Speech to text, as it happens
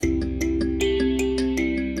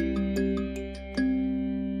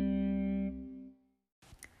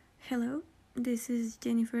this is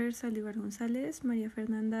Jennifer Salivar Gonzalez, Maria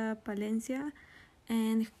Fernanda Palencia,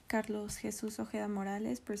 and Carlos Jesus Ojeda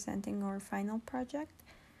Morales presenting our final project.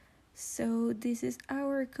 So this is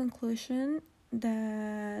our conclusion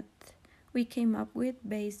that we came up with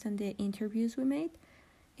based on the interviews we made.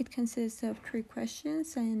 It consists of 3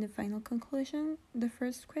 questions and the final conclusion. The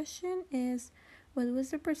first question is, what was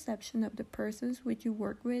the perception of the persons which you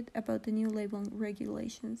work with about the new labeling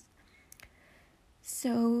regulations?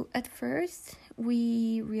 So at first,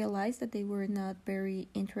 we realized that they were not very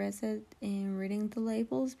interested in reading the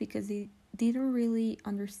labels because they didn't really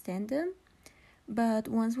understand them. But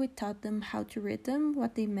once we taught them how to read them,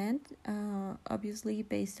 what they meant, obviously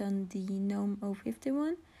based on the NOM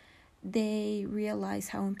 051, they realized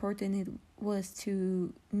how important it was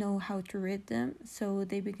to know how to read them. So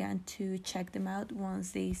they began to check them out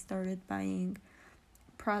once they started buying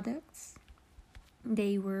products.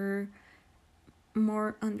 They were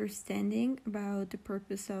more understanding about the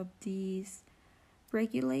purpose of these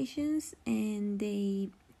regulations, and they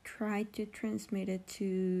tried to transmit it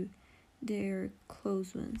to their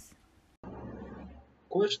close ones.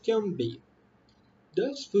 Question B.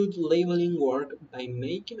 Does food labeling work by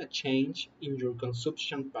making a change in your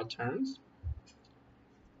consumption patterns?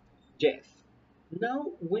 Yes. Now,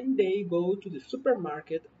 when they go to the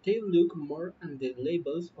supermarket, they look more at the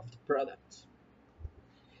labels of the products.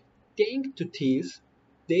 Thanks to this,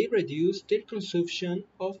 they reduce their consumption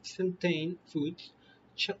of certain foods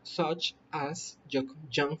such as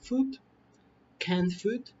junk food, canned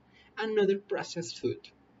food, and other processed food.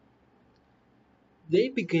 They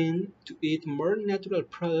begin to eat more natural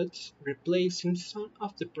products, replacing some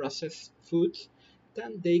of the processed foods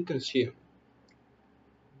that they consume.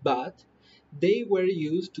 But they were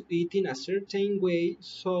used to eating a certain way,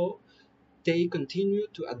 so they continue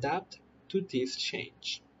to adapt to this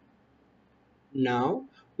change. Now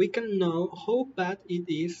we can know how bad it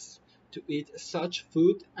is to eat such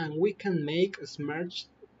food, and we can make a smart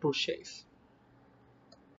purchase.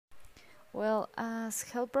 Well, as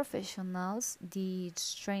health professionals, the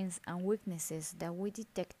strengths and weaknesses that we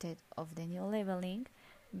detected of the new labeling,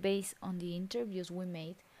 based on the interviews we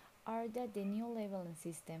made, are that the new labeling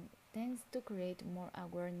system tends to create more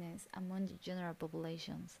awareness among the general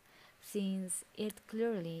populations, since it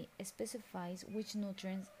clearly specifies which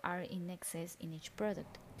nutrients are in excess in each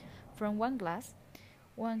product. From one glass,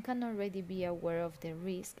 one can already be aware of the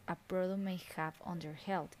risk a product may have on their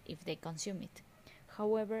health if they consume it.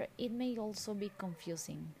 However, it may also be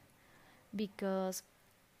confusing because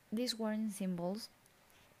these warning symbols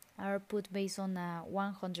are put based on a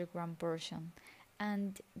 100-gram portion,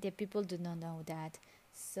 and the people do not know that.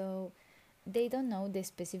 So they don't know the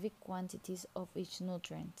specific quantities of each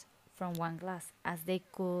nutrient from one glass as they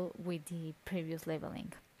could with the previous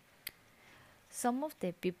labeling. Some of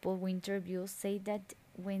the people we interviewed say that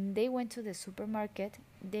when they went to the supermarket,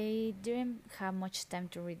 they didn't have much time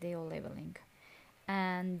to read the labeling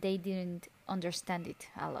and they didn't understand it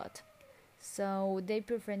a lot. So they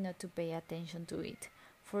prefer not to pay attention to it.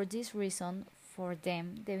 For this reason, for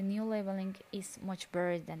them, the new labeling is much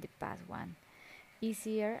better than the past one,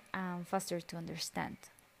 easier and faster to understand.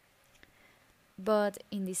 But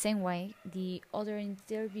in the same way, the other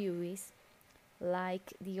interviewees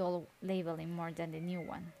like the old labeling more than the new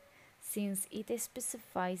one, since it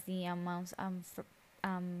specifies the amounts and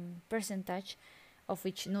percentage of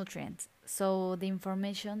each nutrient, so the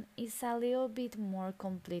information is a little bit more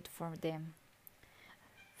complete for them.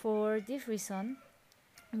 For this reason,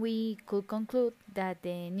 we could conclude that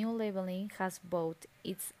the new labeling has both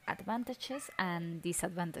its advantages and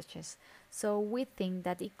disadvantages. So we think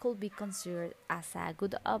that it could be considered as a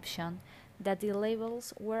good option that the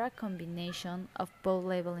labels were a combination of both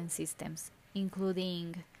labeling systems,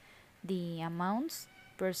 including the amounts,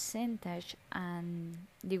 percentage, and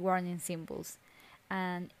the warning symbols.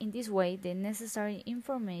 And in this way, the necessary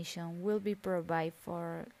information will be provided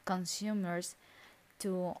for consumers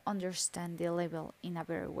to understand the label in a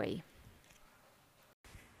better way.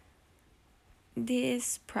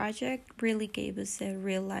 This project really gave us a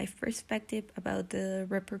real life perspective about the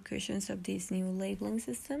repercussions of this new labeling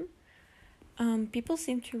system. People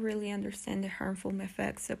seem to really understand the harmful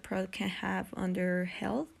effects a product can have on their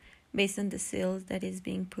health based on the sales that is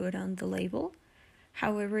being put on the label.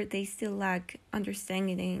 However, they still lack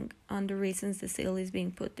understanding on the reasons the seal is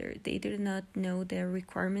being put there. They do not know the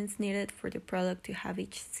requirements needed for the product to have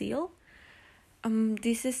each seal.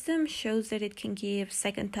 This system shows that it can give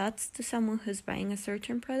second thoughts to someone who's buying a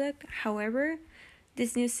certain product. However,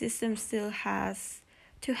 this new system still has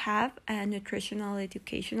to have a nutritional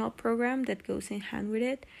educational program that goes in hand with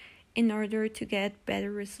it in order to get better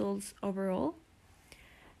results overall.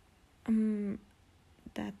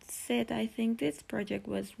 that said, I think this project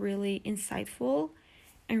was really insightful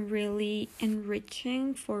and really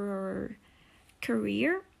enriching for our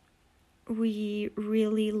career. We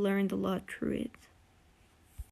really learned a lot through it.